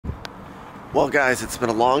Well guys, it's been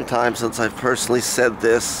a long time since I've personally said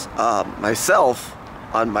this myself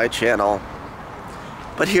on my channel,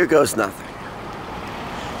 but here goes nothing.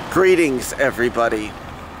 Greetings everybody.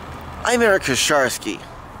 I'm Eric Kosharsky.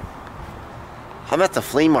 I'm at the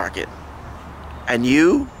flea market, and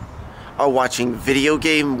you are watching Video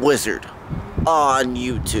Game Wizzard on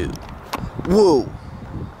YouTube. Woo!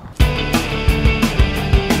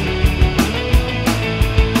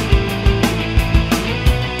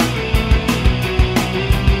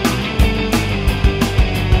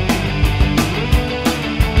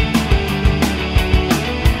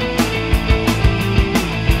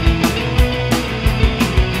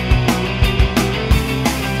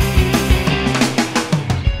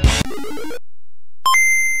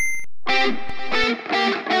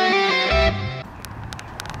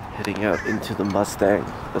 Heading out into the Mustang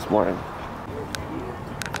this morning.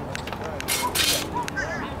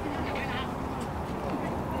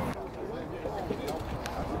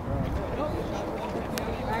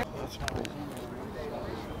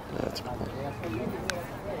 That's cool.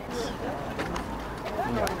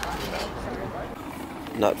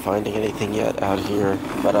 Not finding anything yet out here,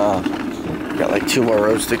 but got like 2 more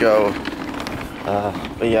rows to go.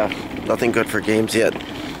 But yeah, nothing good for games yet.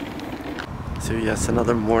 So yes,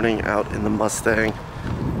 another morning out in the Mustang.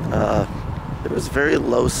 There was a very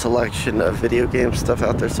low selection of video game stuff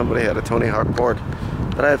out there. Somebody had a Tony Hawk board,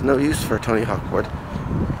 but I have no use for a Tony Hawk board.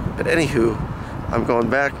 But anywho, I'm going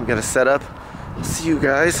back. I'm gonna set up. I'll see you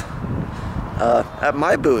guys at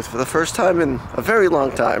my booth for the first time in a very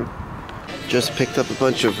long time. Just picked up a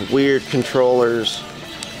bunch of weird controllers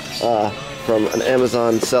from an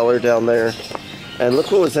Amazon seller down there. And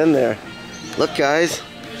look what was in there. Look guys.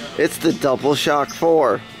 It's the DualShock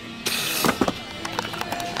 4.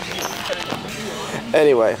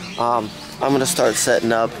 Anyway, I'm gonna start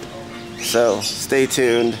setting up, so stay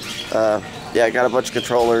tuned. Yeah, I got a bunch of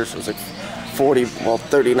controllers. It was like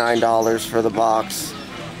 $39 for the box.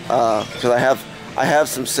 Because I have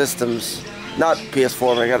some systems, not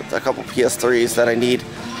PS4, but I got a couple PS3s that I need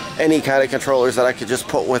any kind of controllers that I could just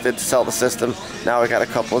put with it to sell the system. Now I got a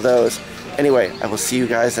couple of those. Anyway, I will see you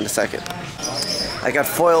guys in a second. I got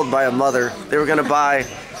foiled by a mother. They were gonna buy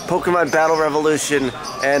Pokemon Battle Revolution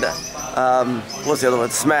and what's the other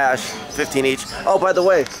one? Smash, 15 each. Oh, by the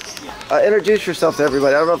way, introduce yourself to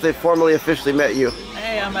everybody. I don't know if they formally officially met you.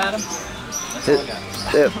 Hey, I'm Adam.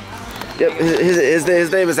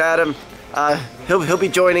 His name is Adam. He'll be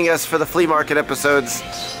joining us for the flea market episodes.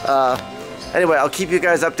 Anyway, I'll keep you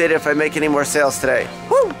guys updated if I make any more sales today.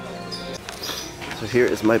 Woo! So here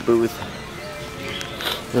is my booth.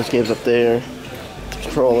 Those games up there.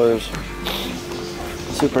 Controllers,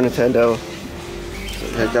 Super Nintendo.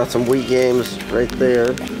 I've got some Wii games right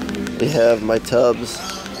there. We have my tubs,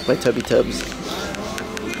 my tubby tubs.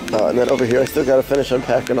 And then over here I still gotta finish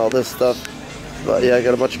unpacking all this stuff. But yeah, I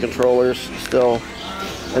got a bunch of controllers still.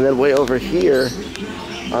 And then way over here,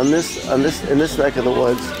 in this neck of the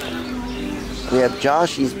woods, we have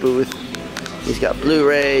Joshy's booth. He's got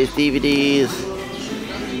Blu-rays, DVDs,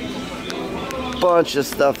 bunch of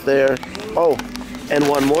stuff there. Oh, and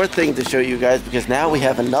one more thing to show you guys, because now we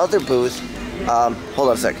have another booth. Hold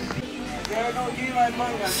on a second.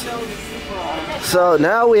 So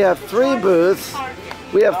now we have 3 booths.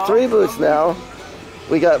 We have 3 booths now.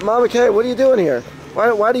 We got Mama Kay. What are you doing here?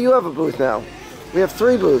 Why do you have a booth now? We have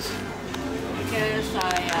 3 booths. Because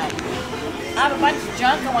I have a bunch of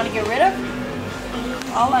junk I want to get rid of.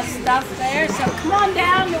 All that stuff there. So come on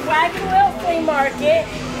down to Wagon Flea Market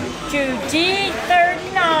to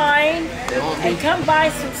D39 and come buy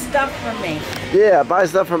some stuff from me. Yeah, buy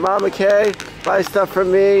stuff from Mama Kay, buy stuff from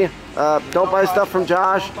me. Don't buy stuff from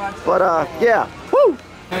Josh, but yeah, woo!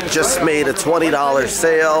 Just made a $20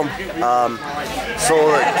 sale.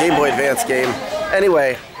 Sold a Game Boy Advance game.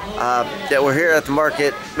 Anyway, yeah, we're here at the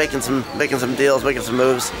market making some deals, making some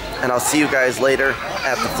moves, and I'll see you guys later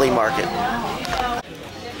at the flea market.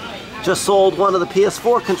 Just sold one of the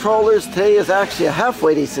PS4 controllers. Today is actually a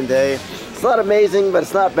halfway decent day. It's not amazing, but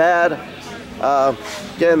it's not bad.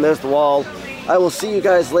 Again, there's the wall. I will see you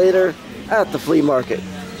guys later at the flea market.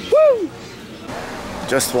 Woo!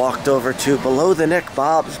 Just walked over to Below the Neck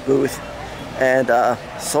Bob's booth and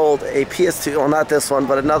sold a PS2, well not this one,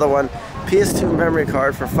 but another one, PS2 memory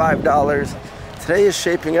card for $5. Today is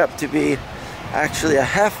shaping up to be actually a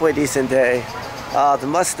halfway decent day. The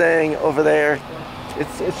Mustang over there,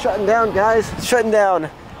 it's shutting down, guys. It's shutting down.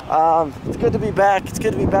 It's good to be back. It's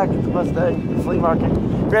good to be back at the Mustang, the flea market.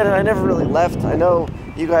 Granted, I never really left. I know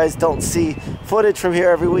you guys don't see footage from here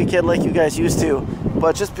every weekend like you guys used to,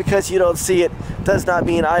 but just because you don't see it does not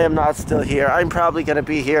mean I am not still here. I'm probably going to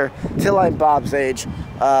be here till I'm Bob's age.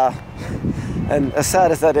 And as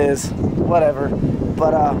sad as that is, whatever.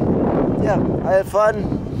 But yeah, I had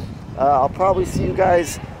fun. I'll probably see you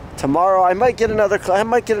guys tomorrow. I might get another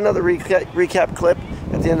recap clip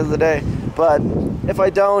at the end of the day. But if I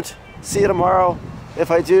don't, see you tomorrow. If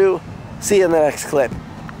I do, see you in the next clip.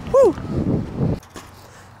 Woo!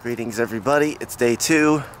 Greetings, everybody. It's day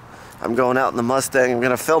 2. I'm going out in the Mustang. I'm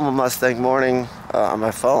going to film a Mustang morning on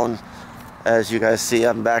my phone. As you guys see,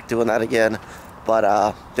 I'm back doing that again. But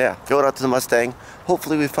yeah, going out to the Mustang.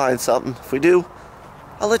 Hopefully we find something. If we do,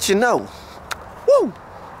 I'll let you know. Woo!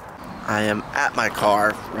 I am at my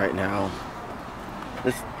car right now.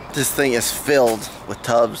 This thing is filled with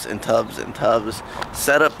tubs and tubs and tubs.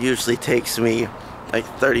 Setup usually takes me like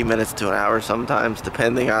 30 minutes to an hour sometimes,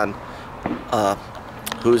 depending on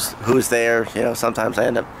who's there. You know, sometimes I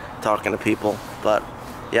end up talking to people. But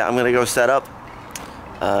yeah, I'm gonna go set up.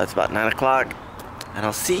 It's about 9 o'clock, and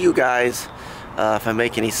I'll see you guys if I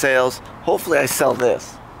make any sales. Hopefully I sell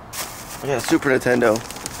this. I got a Super Nintendo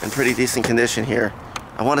in pretty decent condition here.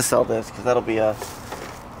 I want to sell this because that'll be a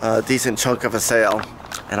decent chunk of a sale.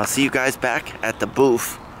 And I'll see you guys back at the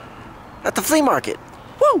booth at the flea market.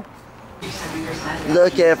 Woo!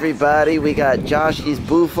 Look, everybody, we got Joshy's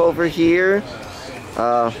booth over here.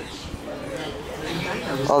 All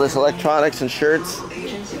this electronics and shirts.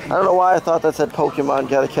 I don't know why I thought that said Pokemon,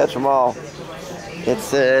 gotta catch them all. It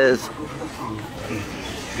says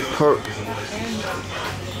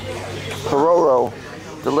Pororo,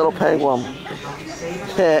 the little penguin.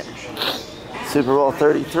 Super Bowl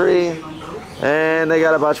 33. And they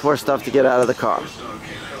got a bunch more stuff to get out of the car.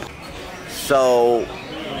 So,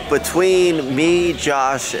 between me,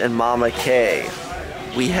 Josh, and Mama Kay,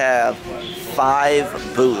 we have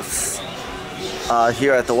 5 booths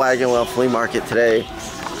here at the Wagon Wheel Flea Market today.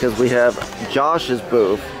 Because we have Josh's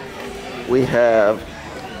booth, we have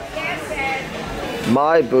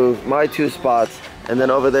my booth, my 2 spots, and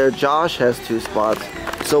then over there Josh has 2 spots.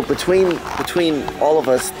 So between all of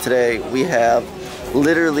us today, we have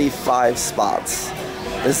literally 5 spots.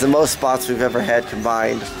 This is the most spots we've ever had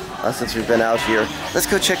combined since we've been out here. Let's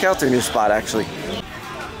go check out their new spot, actually.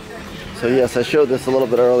 So yes, I showed this a little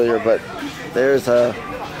bit earlier, but there's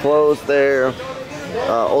clothes there.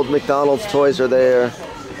 Old McDonald's toys are there.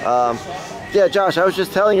 Yeah, Josh, I was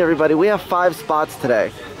just telling everybody, we have 5 spots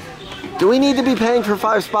today. Do we need to be paying for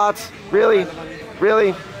 5 spots? Really?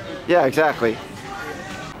 Really? Yeah, exactly.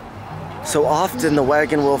 So often the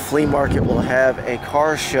Wagon Wheel Flea Market will have a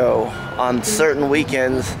car show on certain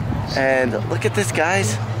weekends. And look at this,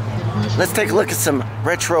 guys. Let's take a look at some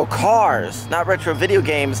retro cars. Not retro video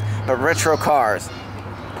games, but retro cars.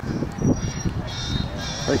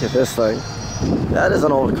 Look at this thing. That is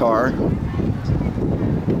an old car.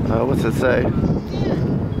 What's it say?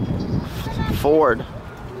 Ford.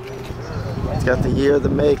 It's got the year, the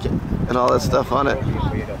make, and all that stuff on it.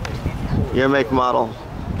 Year, make, model.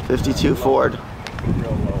 52 Ford.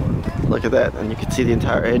 Look at that, and you can see the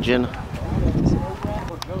entire engine.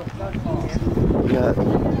 We got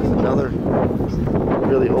another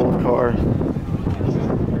really old car.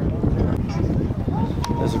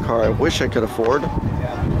 There's a car I wish I could afford.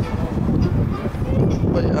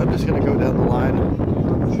 But yeah, I'm just gonna go down the line.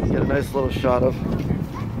 Get a nice little shot of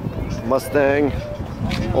Mustang,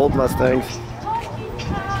 old Mustangs,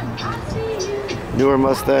 newer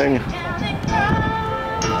Mustang.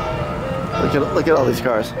 Look at all these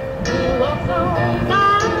cars.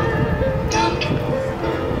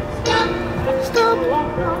 Stop.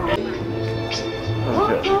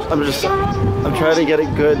 Okay. I'm trying to get a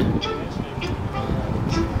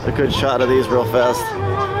good shot of these real fast.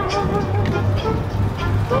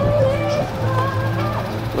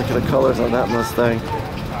 Look at the colors on that Mustang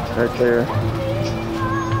right there.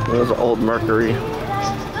 There's an old Mercury.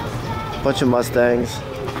 Bunch of Mustangs.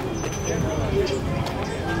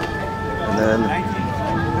 And then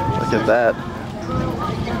look at that.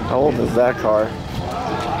 How old is that car?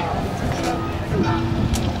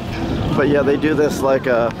 But yeah, they do this like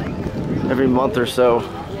every month or so.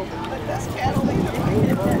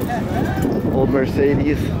 Old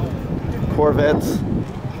Mercedes, Corvettes,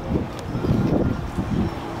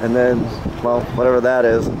 and then, well, whatever that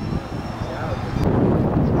is.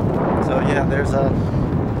 So yeah, there's a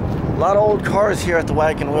lot of old cars here at the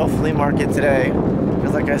Wagon Wheel Flea Market today.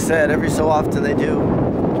 Because like I said, every so often they do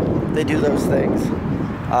those things.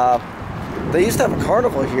 They used to have a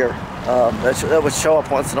carnival here that would show up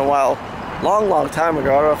once in a while. Long time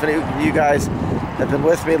ago. I don't know if any of you guys have been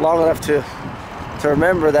with me long enough to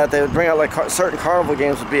remember that they would bring out like certain carnival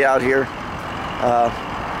games would be out here,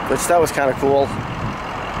 which that was kind of cool.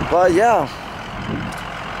 But yeah,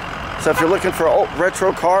 so if you're looking for old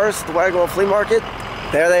retro cars, the Wagon Wheel Flea Market,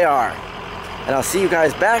 there they are. and I'll see you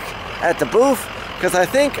guys back at the booth, because I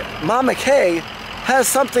think Mama Kay has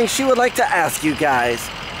something she would like to ask you guys.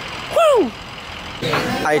 Woo!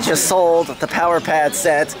 I just sold the Power Pad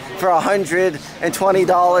set for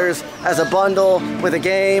 $120 as a bundle with a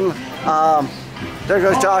game. There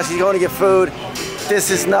goes Josh, he's going to get food. This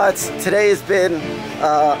is nuts. Today has been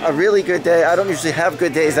a really good day. I don't usually have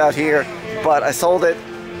good days out here, but I sold it,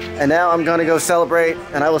 and now I'm gonna go celebrate,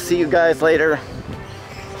 and I will see you guys later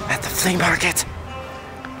at the flea market.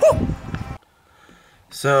 Woo!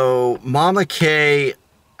 So Mama Kay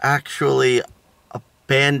actually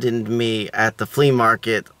abandoned me at the flea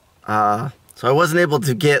market, so I wasn't able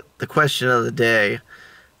to get the question of the day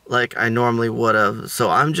like I normally would have. So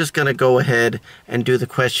I'm just gonna go ahead and do the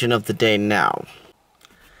question of the day now.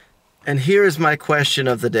 And here's my question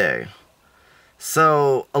of the day.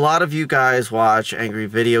 So a lot of you guys watch Angry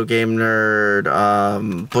Video Game Nerd,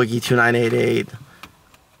 Boogie2988,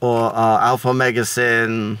 or Alpha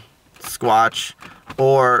Megasin, Squatch,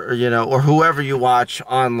 or or whoever you watch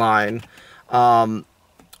online. I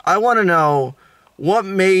want to know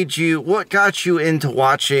what got you into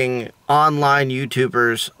watching online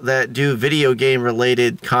YouTubers that do video game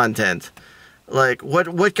related content. Like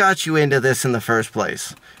what got you into this in the first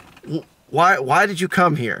place? Why did you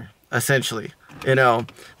come here, essentially?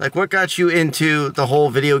 Like what got you into the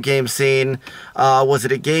whole video game scene? Was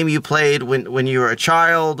it a game you played when you were a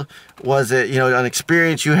child? Was it an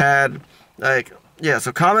experience you had? Like, yeah,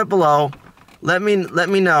 so comment below. Let me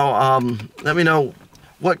know. Let me know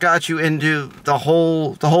what got you into the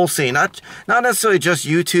whole scene. Not necessarily just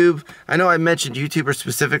YouTube. I know I mentioned YouTubers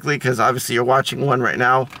specifically because obviously you're watching one right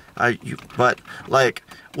now. But like,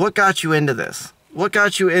 what got you into this? What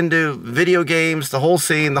got you into video games, the whole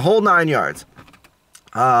scene, the whole 9 yards?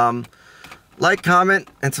 Like, comment,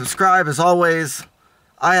 and subscribe as always.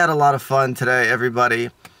 I had a lot of fun today, everybody.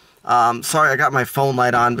 Sorry I got my phone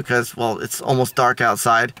light on because, well, it's almost dark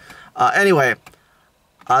outside. Anyway,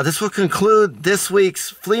 this will conclude this week's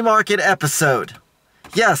flea market episode.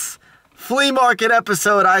 Yes, flea market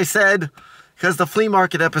episode, I said, because the flea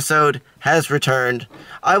market episode has returned.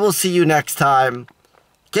 I will see you next time.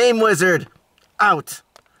 Game Wizzard, out.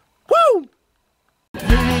 Woo!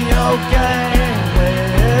 Video Game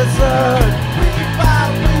Wizzard. We buy,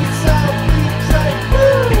 we sell, we trade.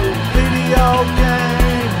 Woo! Video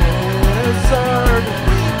Game Wizzard.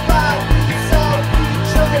 We buy, we sell, we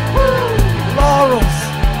trade. Woo! Laurels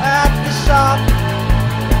at the shop.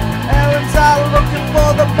 Aaron's out looking for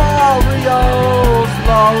the Marios.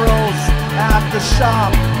 Laurels at the shop.